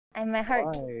My heart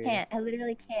Why? can't. I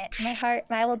literally can't. My heart.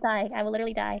 I will die. I will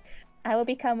literally die. I will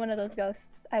become one of those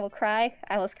ghosts. I will cry.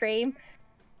 I will scream.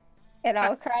 And I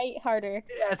will cry harder.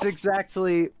 That's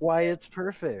exactly why it's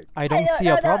perfect. I don't see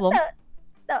a problem.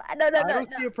 No. I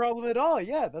don't see a problem at all.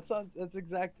 Yeah, that's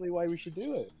exactly why we should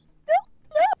do it. No,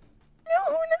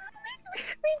 we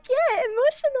can't.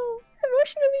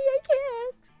 Emotionally, I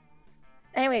can't.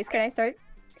 Anyways, can I start?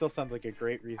 Still sounds like a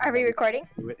great reason. Are we that recording?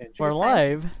 do it and We're just-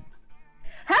 live.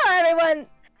 Hello, everyone.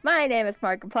 My name is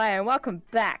Markiplier, and welcome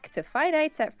back to Five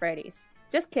Nights at Freddy's.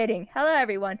 Just kidding. Hello,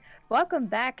 everyone. Welcome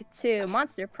back to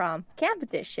Monster Prom Camp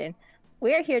Edition.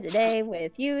 We're here today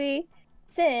with Yui,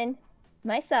 Sin,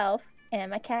 myself,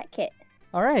 and my cat Kit.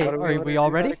 All right, What are do we all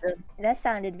do that ready? again? That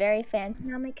sounded very fancy.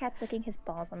 Now my cat's licking his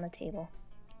balls on the table.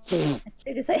 As soon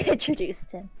as I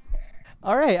introduced him.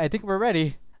 All right, I think we're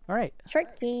ready. All right,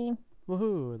 Short game.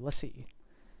 woohoo! Let's see.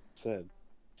 Said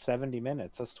 70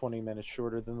 minutes. That's 20 minutes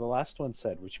shorter than the last one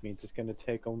said, which means it's going to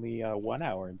take only 1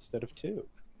 hour instead of 2.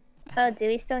 Oh, do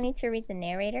we still need to read the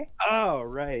narrator? Oh,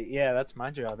 right. Yeah, that's my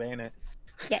job, ain't it?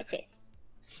 Yes.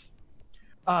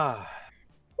 Ah,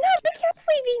 No, the cat's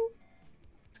leaving.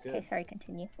 it's good. Okay, sorry,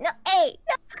 continue. No, hey,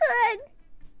 not good.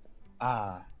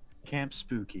 Ah, Camp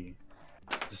Spooky.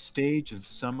 The stage of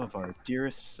some of our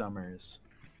dearest summers.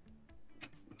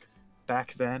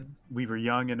 Back then, we were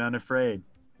young and unafraid.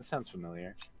 That sounds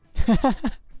familiar.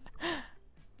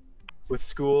 With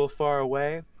school far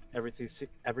away,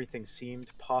 everything seemed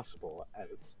possible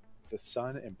as the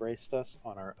sun embraced us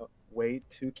on our way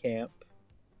to camp.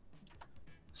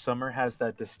 Summer has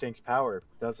that distinct power,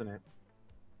 doesn't it?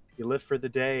 You live for the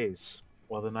days,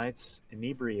 while the nights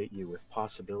inebriate you with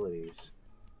possibilities.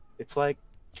 It's like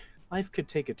life could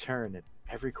take a turn at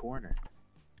every corner.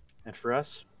 And for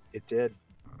us, it did.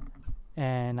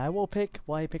 And I will pick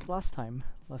what I picked last time.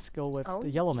 Let's go with Oh. the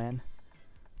yellow man.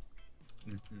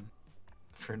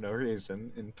 For no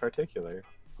reason in particular.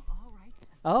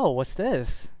 Oh, what's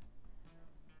this?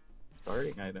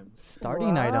 Starting items.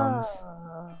 Starting items.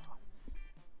 Whoa.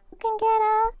 You can get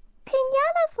a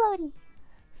pinata floaty.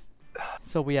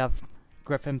 So we have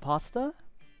Griffin pasta,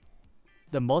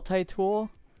 the multi-tool,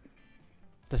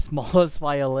 the smallest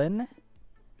violin,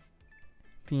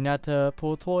 pinata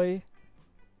pool toy,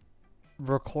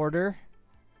 recorder,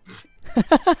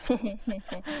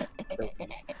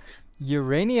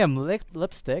 uranium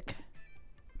lipstick,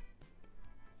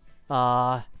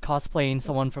 cosplaying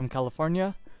someone from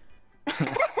California.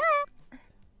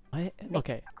 What?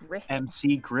 Okay. Griffin.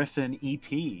 MC Griffin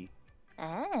EP.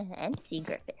 Ah, MC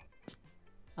Griffin.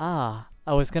 I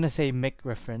was gonna say Mick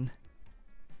Griffin.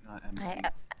 Not MC.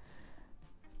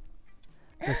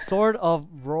 The Sword of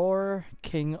Roar,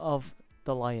 King of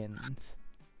the Lions.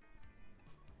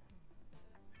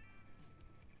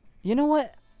 You know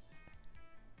what?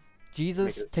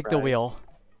 Jesus, Make it a take the surprise. wheel.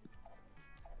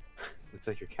 Looks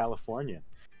like you're Californian.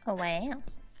 Oh, wow.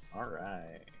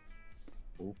 Alright.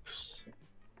 Oops.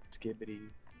 Skibbity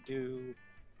doo.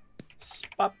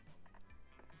 Spop.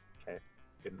 Okay,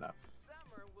 good enough.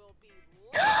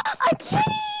 I'm kidding!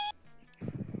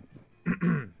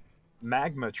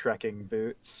 Magma trekking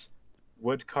boots.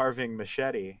 Wood carving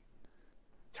machete.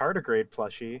 Tardigrade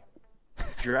plushie.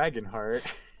 Dragon heart.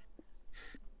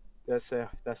 That's a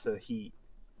heat.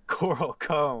 Coral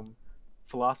comb.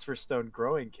 Philosopher's stone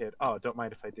growing kit. Oh, don't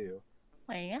mind if I do.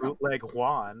 Wow. Bootleg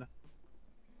Juan.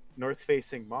 North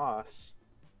facing moss.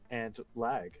 And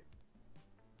lag.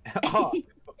 Oh,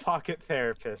 a pocket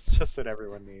therapist. Just what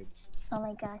everyone needs. Oh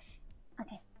my gosh.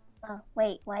 Okay. Oh,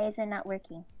 wait. Why is it not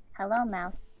working? Hello,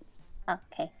 mouse. Oh,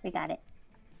 okay. We got it.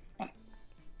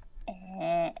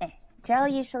 Joe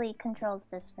usually controls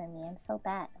this for me. I'm so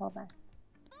bad. Hold on.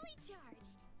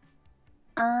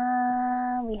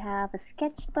 We have a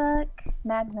sketchbook,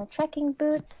 Magna trekking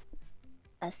boots,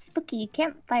 a spooky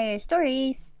campfire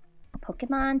stories,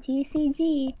 Pokemon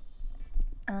TCG,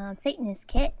 Satanist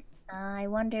kit. I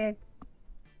wonder.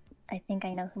 I think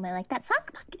I know who might like that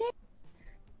sock pocket.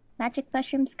 Magic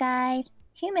mushrooms guide,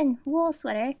 human wool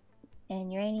sweater,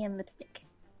 and uranium lipstick.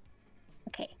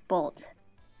 Okay, bold.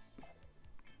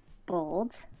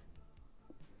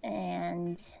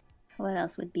 And what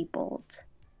else would be bold?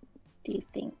 Do you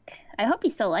think? I hope he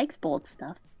still likes bold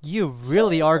stuff. You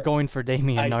really are going for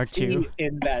Damien, I aren't see you?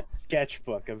 in that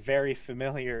sketchbook a very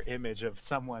familiar image of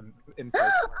someone in Oh,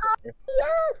 particular.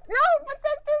 yes! No, but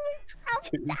that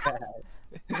Too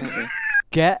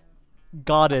bad.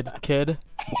 Got it, kid.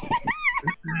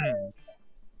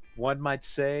 One might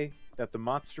say that the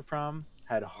Monster Prom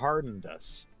had hardened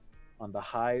us on the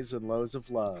highs and lows of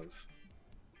love.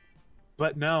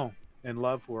 But no, in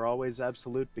love we're always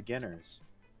absolute beginners.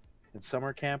 And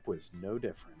summer camp was no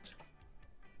different.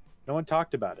 No one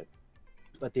talked about it,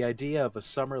 but the idea of a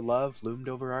summer love loomed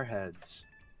over our heads.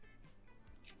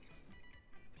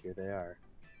 Here they are.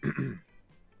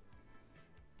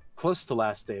 Close to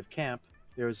last day of camp,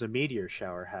 there was a meteor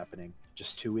shower happening,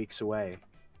 just 2 weeks away.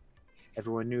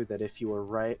 Everyone knew that if you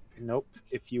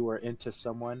were into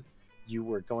someone, you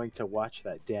were going to watch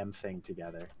that damn thing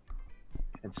together.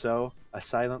 And so, a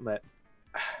silent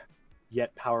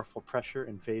yet powerful pressure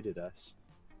invaded us.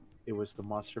 It was the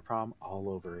Monster Prom all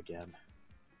over again.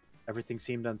 Everything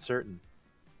seemed uncertain.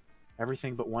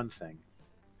 Everything but one thing.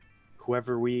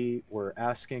 Whoever we were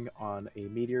asking on a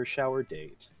meteor shower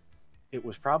date, it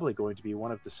was probably going to be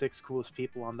one of the 6 coolest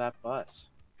people on that bus.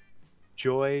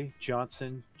 Joy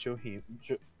Johnson Jojima,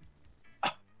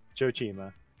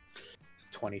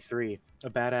 23, a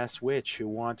badass witch who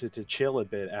wanted to chill a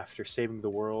bit after saving the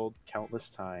world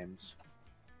countless times.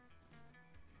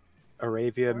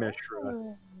 Aravia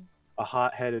Mishra, a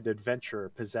hot-headed adventurer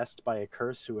possessed by a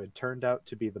curse who had turned out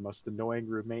to be the most annoying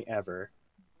roommate ever.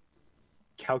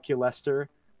 Calculester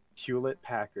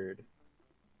Hewlett-Packard.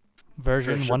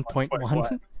 Version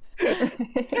 1.1.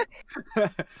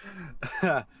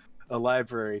 A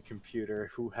library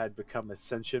computer who had become a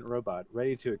sentient robot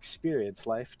ready to experience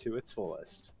life to its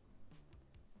fullest.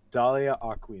 Dahlia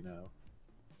Aquino,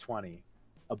 20,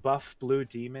 a buff blue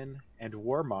demon and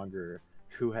warmonger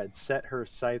who had set her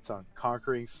sights on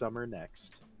conquering summer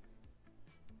next.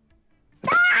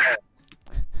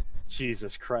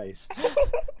 Jesus Christ.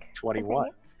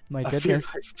 21. My A goodness.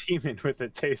 fearless demon with a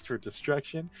taste for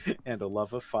destruction and a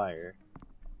love of fire.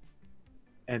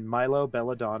 And Milo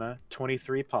Belladonna,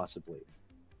 23 possibly.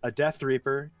 A Death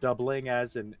Reaper doubling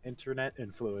as an internet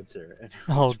influencer and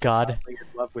who Oh, was God. profoundly in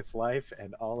love with life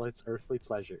and all its earthly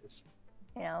pleasures.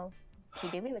 You know, he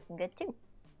do be looking good too.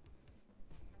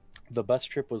 The bus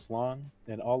trip was long,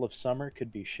 and all of summer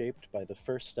could be shaped by the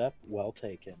first step well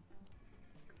taken.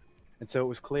 And so it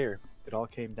was clear, it all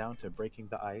came down to breaking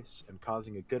the ice and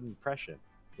causing a good impression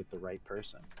with the right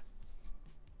person.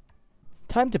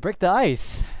 Time to break the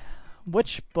ice.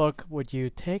 Which book would you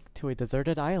take to a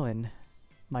deserted island?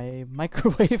 My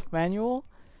microwave manual?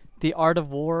 The Art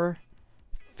of War?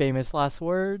 Famous Last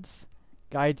Words?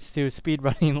 Guides to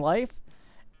Speedrunning Life?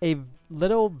 A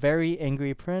Little Very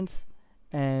Angry Prince?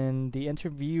 And The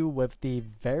Interview with the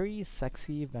Very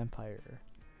Sexy Vampire.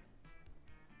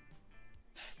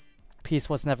 Peace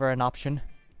was never an option.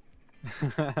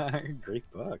 Great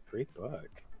book, great book.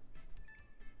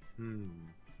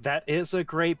 That is a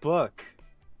great book.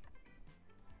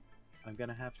 I'm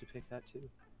gonna have to pick that too.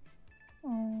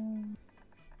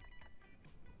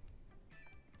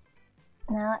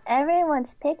 Now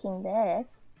everyone's picking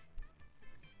this.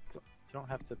 You don't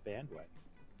have to bandwagon.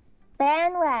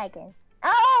 Bandwagon.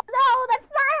 Oh no, that's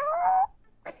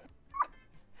not.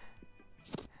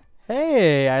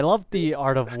 Hey, I love The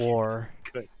Art of War.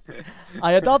 Good.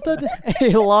 I adopted a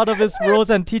lot of his rules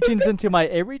and teachings into my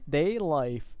everyday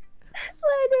life.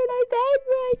 Why did I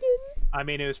bandwagon? I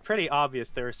mean, it was pretty obvious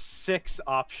there were 6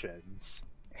 options.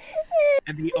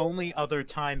 And the only other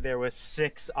time there was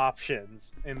 6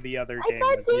 options in the other I game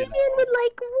thought was, Damien would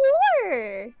like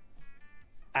war.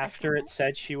 after it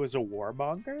said she was a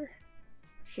warmonger?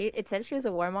 It said she was a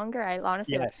warmonger. I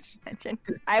honestly Yes. wasn't paying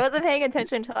attention. I wasn't paying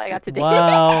attention until I got to Damien.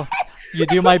 Wow, you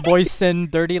do my voice in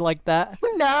dirty like that?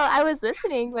 No, I was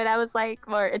listening, but I was like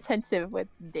more attentive with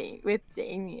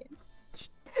Damien.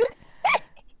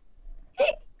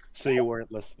 So you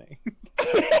weren't listening.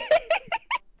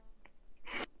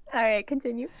 Alright,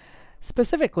 continue.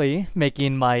 Specifically,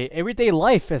 making my everyday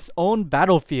life its own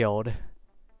battlefield.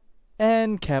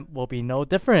 And camp will be no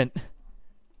different.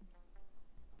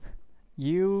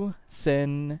 You,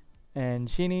 Sin, and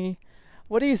Shinny,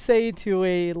 what do you say to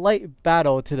a light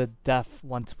battle to the death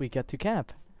once we get to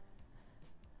camp?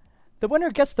 The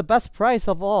winner gets the best prize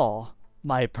of all,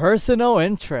 my personal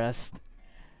interest.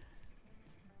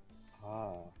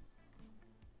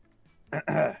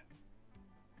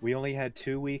 We only had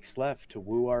 2 weeks left to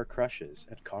woo our crushes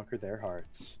and conquer their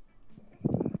hearts.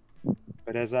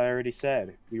 But as I already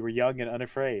said, we were young and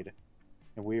unafraid,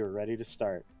 and we were ready to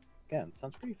start. Again,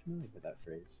 sounds pretty familiar with that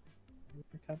phrase. Where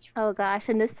it comes from. Oh gosh,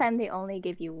 and this time they only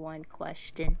give you one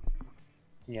question.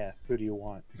 Yeah, who do you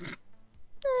want?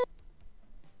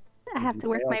 I have to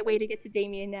work my way to get to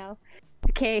Damien now.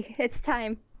 Okay, it's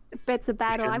time. If it's a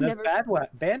battle, I'm never.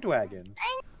 Bandwagon.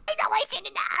 I know I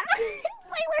shouldn't have. I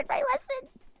learned my lesson.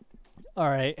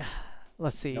 Alright,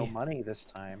 let's see. No money this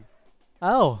time.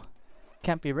 Oh,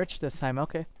 can't be rich this time,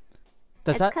 okay.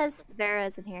 Does It's that... because Vera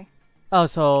isn't here. Oh,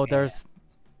 so Yeah. there's...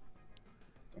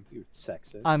 Don't be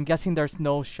sexist. I'm guessing there's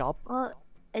no shop. Well,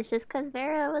 it's just because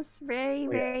Vera was very,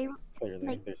 Oh, yeah. very. Clearly,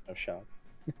 like- there's no shop.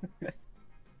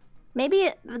 Maybe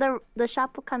the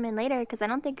shop will come in later because I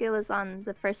don't think it was on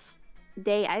the first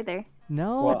day either.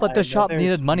 No, Well, but I the know shop needed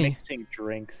there's money. mixing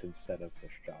drinks instead of the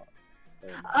shop.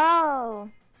 Oh,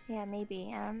 yeah,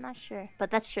 maybe. I'm not sure,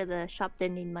 but that's true. The shop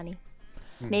did need money.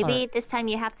 Maybe Alright. this time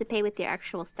you have to pay with your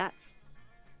actual stats,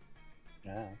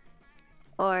 Yeah.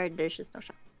 or there's just no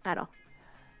shop at all.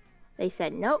 They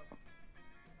said nope.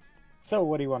 So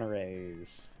what do you want to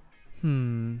raise?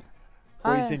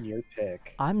 Poison your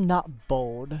pick. I'm not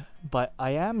bold, but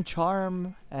I am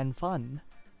charm and fun.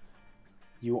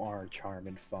 You are charm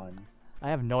and fun. I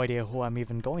have no idea who I'm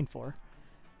even going for.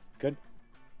 Good.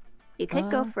 You could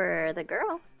go for the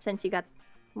girl since you got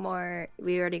more.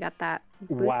 We already got that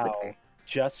boost with Wow. her.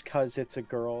 Just cause it's a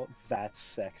girl, that's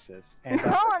sexist. And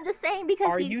No, I'm just saying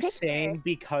because are you you picked saying her.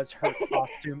 because her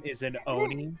costume is an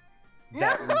Oni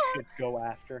that we should go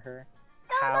after her?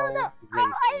 How No. racist.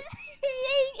 All I'm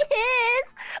saying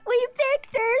is we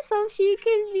picked her so she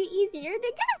can be easier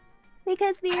to get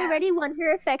because we already won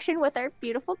her affection with our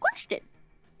beautiful question.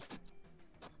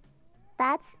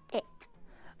 That's it.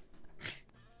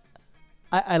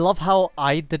 I love how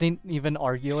I didn't even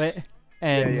argue it,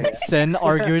 and Yeah. Sin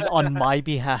argued on my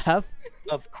behalf.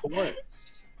 Of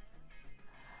course.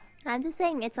 I'm just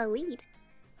saying it's a lead.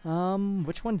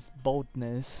 Which one's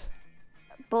boldness?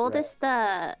 Bold Red. is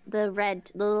the red,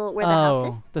 the little where the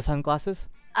house is. The sunglasses?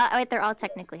 Wait, they're all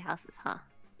technically houses, huh?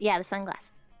 Yeah, the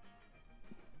sunglasses.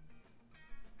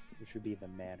 Which would be the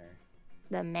manor.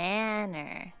 The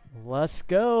manor. Let's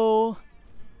go!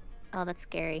 Oh, that's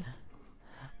scary.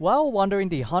 While wandering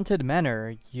the haunted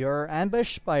manor, you're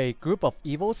ambushed by a group of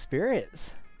evil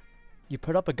spirits. You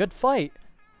put up a good fight,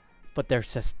 but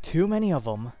there's just too many of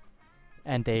them.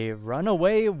 And they run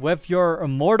away with your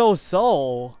immortal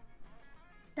soul.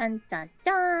 Dun dun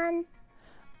dun.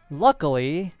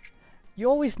 Luckily, you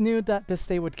always knew that this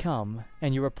day would come,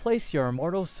 and you replaced your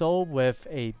immortal soul with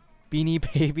a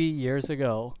beanie baby years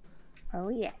ago. Oh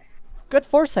yes. Good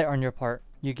foresight on your part.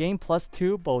 You gain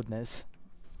 +2 boldness.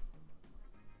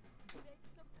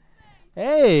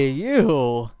 Hey,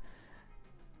 you!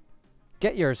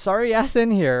 Get your sorry ass in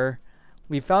here.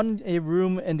 We found a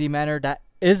room in the manor that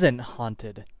isn't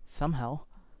haunted, somehow.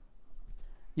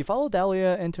 You follow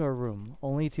Dahlia into a room,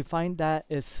 only to find that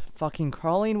it's fucking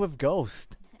crawling with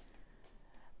ghosts.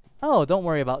 Oh, don't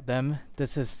worry about them.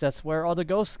 This is just where all the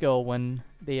ghosts go when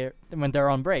they're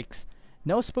on breaks.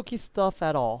 No spooky stuff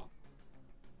at all.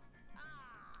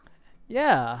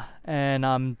 Yeah, and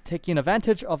I'm taking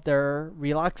advantage of their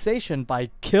relaxation by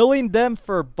killing them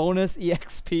for bonus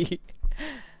EXP.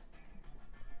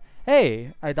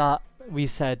 Hey, I thought we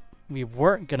said we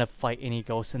weren't gonna fight any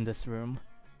ghosts in this room.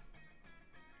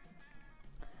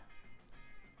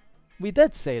 We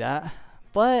did say that,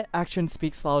 but action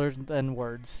speaks louder than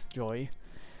words, Joy.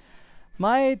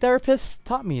 My therapist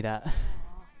taught me that.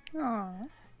 Aww.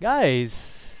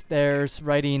 Guys, there's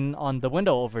writing on the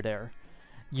window over there.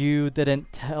 You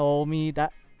didn't tell me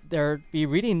that there'd be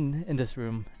reading in this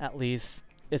room. At least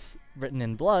it's written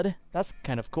in blood. That's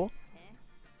kind of cool.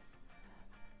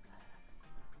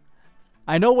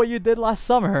 I know what you did last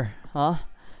summer, huh?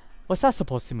 What's that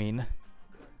supposed to mean?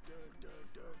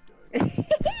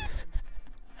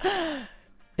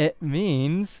 It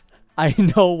means I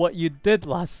know what you did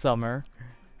last summer.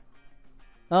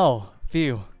 Oh,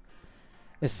 phew.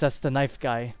 It's just the knife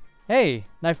guy. Hey,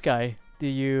 knife guy, do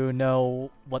you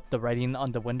know what the writing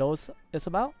on the windows is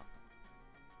about?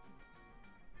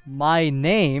 My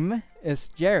name is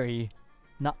Jerry,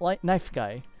 not like knife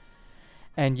guy.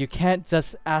 And you can't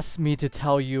just ask me to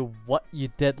tell you what you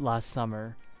did last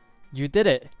summer. You did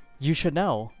it. You should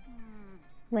know.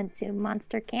 Went to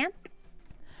monster camp.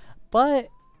 But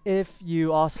if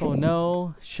you also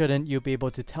know, shouldn't you be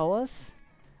able to tell us?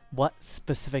 What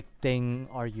specific thing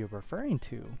are you referring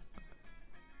to?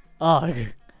 Ugh.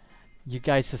 You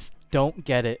guys just don't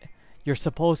get it. You're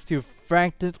supposed to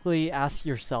frantically ask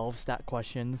yourselves that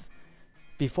questions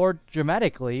before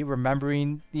dramatically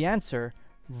remembering the answer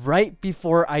right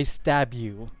before I stab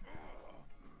you.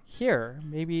 Here,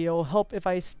 maybe it'll help if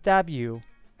I stab you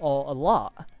a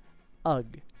lot. Ugh.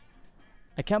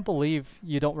 I can't believe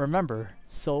you don't remember.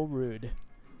 So rude.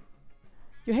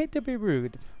 You hate to be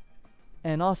rude,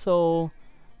 and also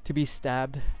to be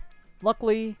stabbed.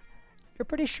 Luckily, you're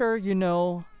pretty sure you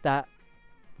know that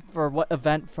for what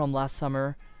event from last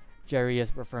summer Jerry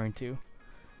is referring to.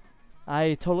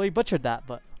 I totally butchered that,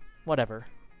 but whatever.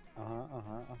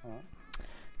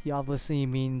 He obviously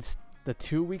means the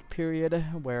 2-week period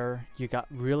where you got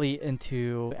really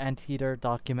into anteater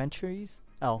documentaries.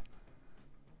 Oh.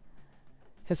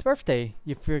 His birthday.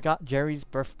 You forgot Jerry's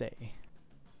birthday.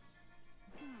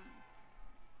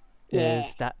 Yeah.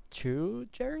 Is that true,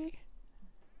 Jerry?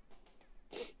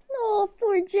 Oh,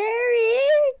 poor Jerry.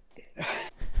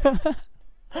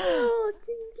 Oh,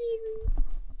 Jerry.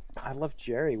 I love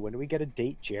Jerry. When do we get a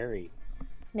date Jerry?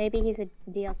 Maybe he's a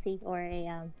DLC or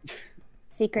a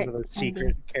secret. One of those ending.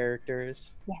 secret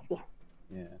characters. Yes, yes.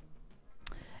 Yeah.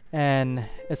 And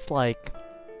it's like,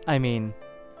 I mean,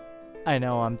 I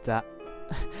know I'm that.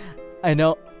 I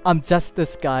know I'm just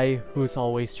this guy who's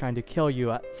always trying to kill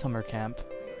you at summer camp.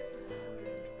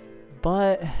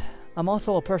 But I'm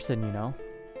also a person, you know?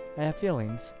 I have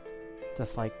feelings,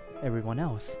 just like everyone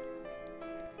else.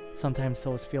 Sometimes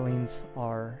those feelings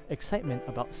are excitement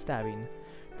about stabbing,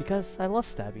 because I love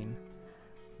stabbing.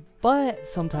 But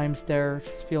sometimes there's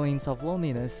feelings of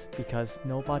loneliness because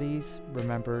nobody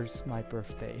remembers my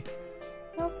birthday.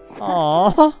 How sad.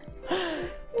 Aww.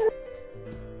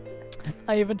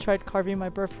 I even tried carving my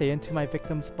birthday into my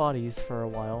victims' bodies for a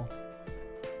while.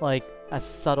 Like a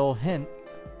subtle hint.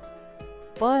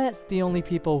 But the only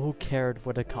people who cared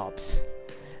were the cops.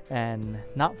 And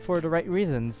not for the right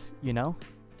reasons, you know?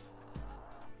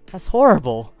 That's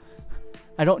horrible.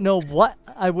 I don't know what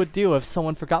I would do if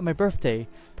someone forgot my birthday.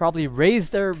 Probably raze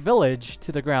their village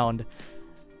to the ground.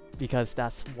 Because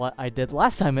that's what I did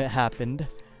last time it happened.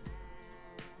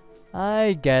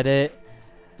 I get it.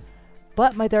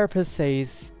 But my therapist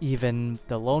says even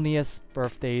the loneliest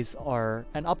birthdays are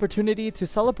an opportunity to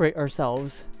celebrate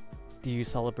ourselves. Do you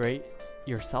celebrate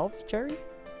yourself, Jerry?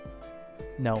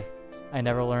 No, I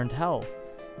never learned how.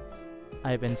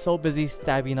 I've been so busy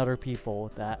stabbing other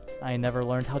people that I never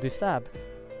learned how to stab.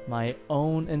 My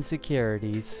own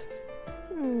insecurities.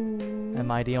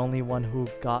 Am I the only one who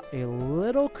got a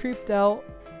little creeped out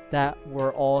that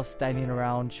we're all standing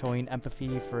around showing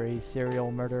empathy for a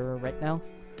serial murderer right now?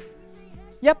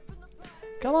 Yep.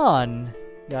 Come on,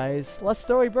 guys. Let's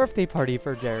throw a birthday party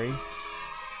for Jerry.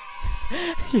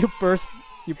 You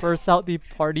burst out the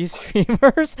party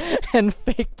streamers and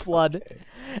fake blood,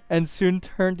 and soon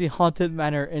turned the haunted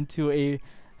manor into a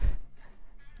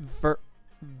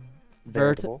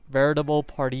Veritable. veritable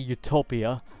party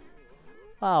utopia.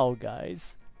 Wow,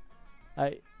 guys.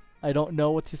 I don't know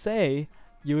what to say.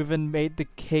 You even made the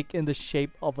cake in the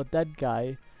shape of a dead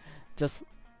guy, just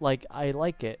like I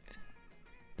like it.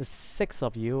 The 6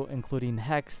 of you, including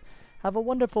Hex, have a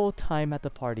wonderful time at the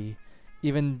party.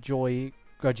 Even Joy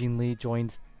grudgingly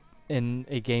joins in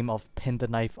a game of pin the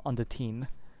knife on the teen.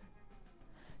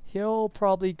 He'll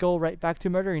probably go right back to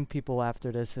murdering people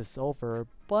after this is over,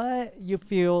 but you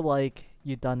feel like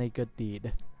you've done a good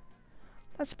deed.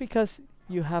 That's because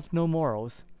you have no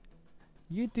morals.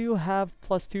 You do have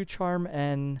 +2 charm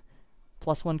and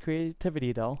 +1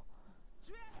 creativity though.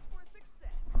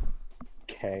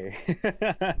 Okay.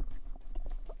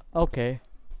 Okay.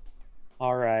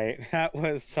 All right. That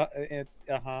was it.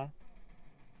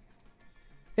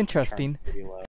 Interesting. Pretty low.